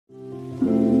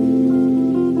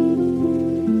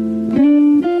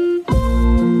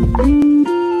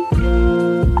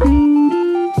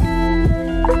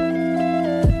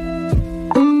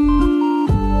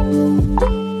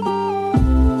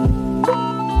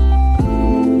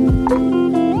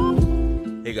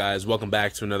guys? Welcome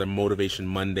back to another Motivation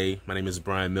Monday. My name is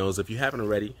Brian Mills. If you haven't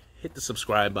already, hit the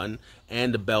subscribe button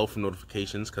and the bell for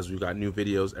notifications because we've got new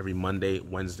videos every Monday,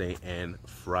 Wednesday, and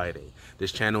Friday.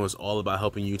 This channel is all about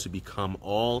helping you to become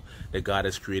all that God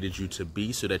has created you to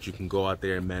be so that you can go out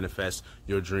there and manifest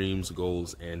your dreams,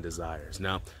 goals, and desires.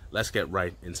 Now, let's get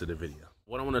right into the video.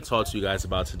 What I want to talk to you guys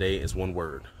about today is one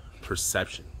word: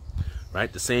 perception.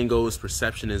 Right? The saying goes,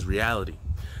 perception is reality.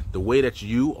 The way that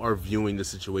you are viewing the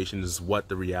situation is what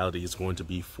the reality is going to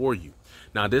be for you.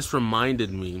 Now, this reminded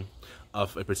me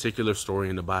of a particular story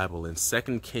in the Bible in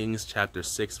 2 Kings chapter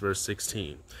 6, verse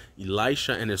 16.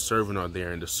 Elisha and his servant are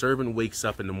there, and the servant wakes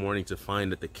up in the morning to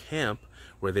find that the camp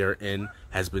where they're in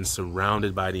has been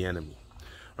surrounded by the enemy,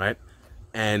 right?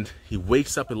 And he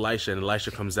wakes up Elisha, and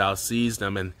Elisha comes out, sees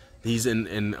them, and he's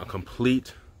in a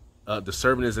complete, the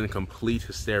servant is in complete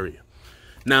hysteria.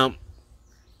 Now,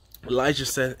 Elisha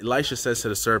says to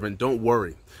the servant, "Don't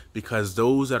worry, because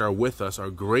those that are with us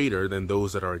are greater than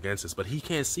those that are against us." But he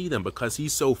can't see them because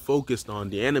he's so focused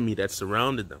on the enemy that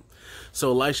surrounded them.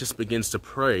 So Elisha begins to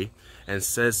pray and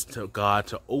says to God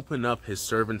to open up his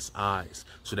servant's eyes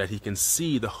so that he can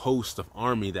see the host of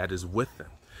army that is with them.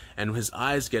 And his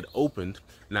eyes get opened.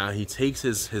 Now he takes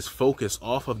his focus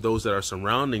off of those that are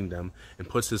surrounding them and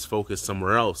puts his focus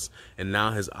somewhere else. And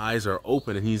now his eyes are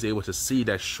open and he's able to see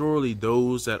that surely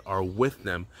those that are with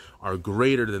them are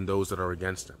greater than those that are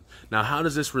against them. Now, how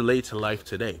does this relate to life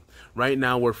today? Right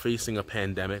now, we're facing a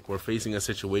pandemic. We're facing a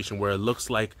situation where it looks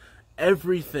like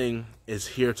everything is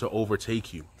here to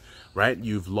overtake you. Right?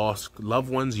 You've lost loved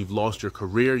ones. You've lost your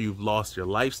career. You've lost your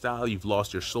lifestyle. You've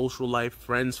lost your social life,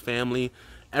 friends, family,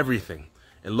 everything.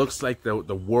 It looks like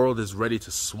the world is ready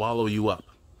to swallow you up.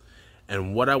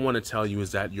 And what I want to tell you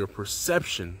is that your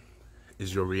perception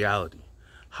is your reality.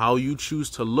 How you choose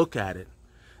to look at it,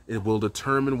 it will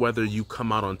determine whether you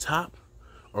come out on top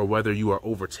or whether you are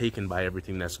overtaken by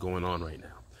everything that's going on right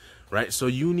now. Right? So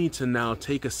you need to now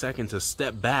take a second to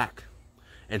step back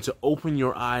and to open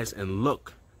your eyes and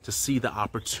look to see the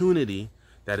opportunity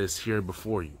that is here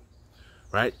before you.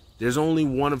 Right? There's only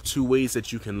one of two ways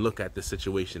that you can look at the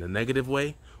situation: a negative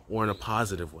way or in a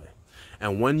positive way.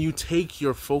 And when you take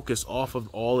your focus off of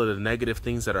all of the negative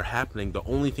things that are happening, the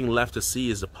only thing left to see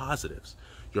is the positives,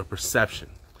 your perception,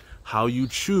 how you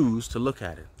choose to look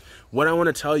at it. What I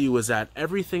want to tell you is that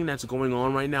everything that's going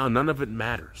on right now, none of it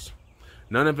matters.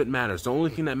 None of it matters. The only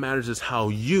thing that matters is how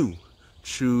you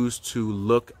choose to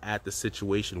look at the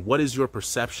situation. What is your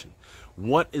perception?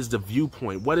 What is the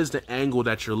viewpoint? What is the angle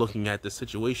that you're looking at the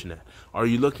situation at? Are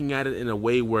you looking at it in a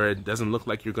way where it doesn't look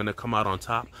like you're going to come out on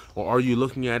top? Or are you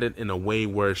looking at it in a way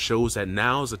where it shows that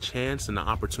now is a chance and an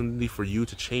opportunity for you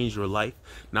to change your life?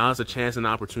 Now is a chance and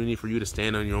an opportunity for you to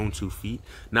stand on your own 2 feet.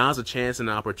 Now is a chance and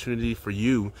an opportunity for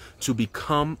you to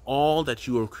become all that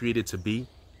you were created to be,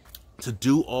 to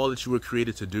do all that you were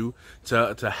created to do,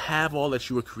 to have all that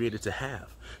you were created to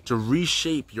have, to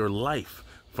reshape your life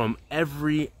from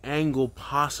every angle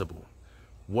possible.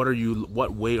 What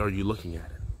way are you looking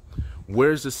at it?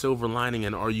 Where's the silver lining,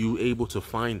 and are you able to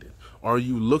find it? Are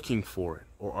you looking for it,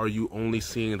 or are you only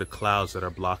seeing the clouds that are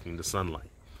blocking the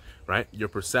sunlight? Right? Your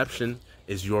perception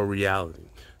is your reality.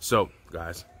 So,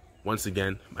 guys, once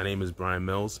again, my name is Brian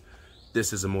Mills.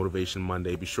 This is a Motivation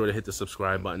Monday. Be sure to hit the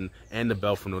subscribe button and the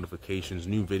bell for notifications.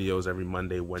 New videos every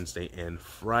Monday, Wednesday, and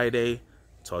Friday.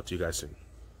 Talk to you guys soon.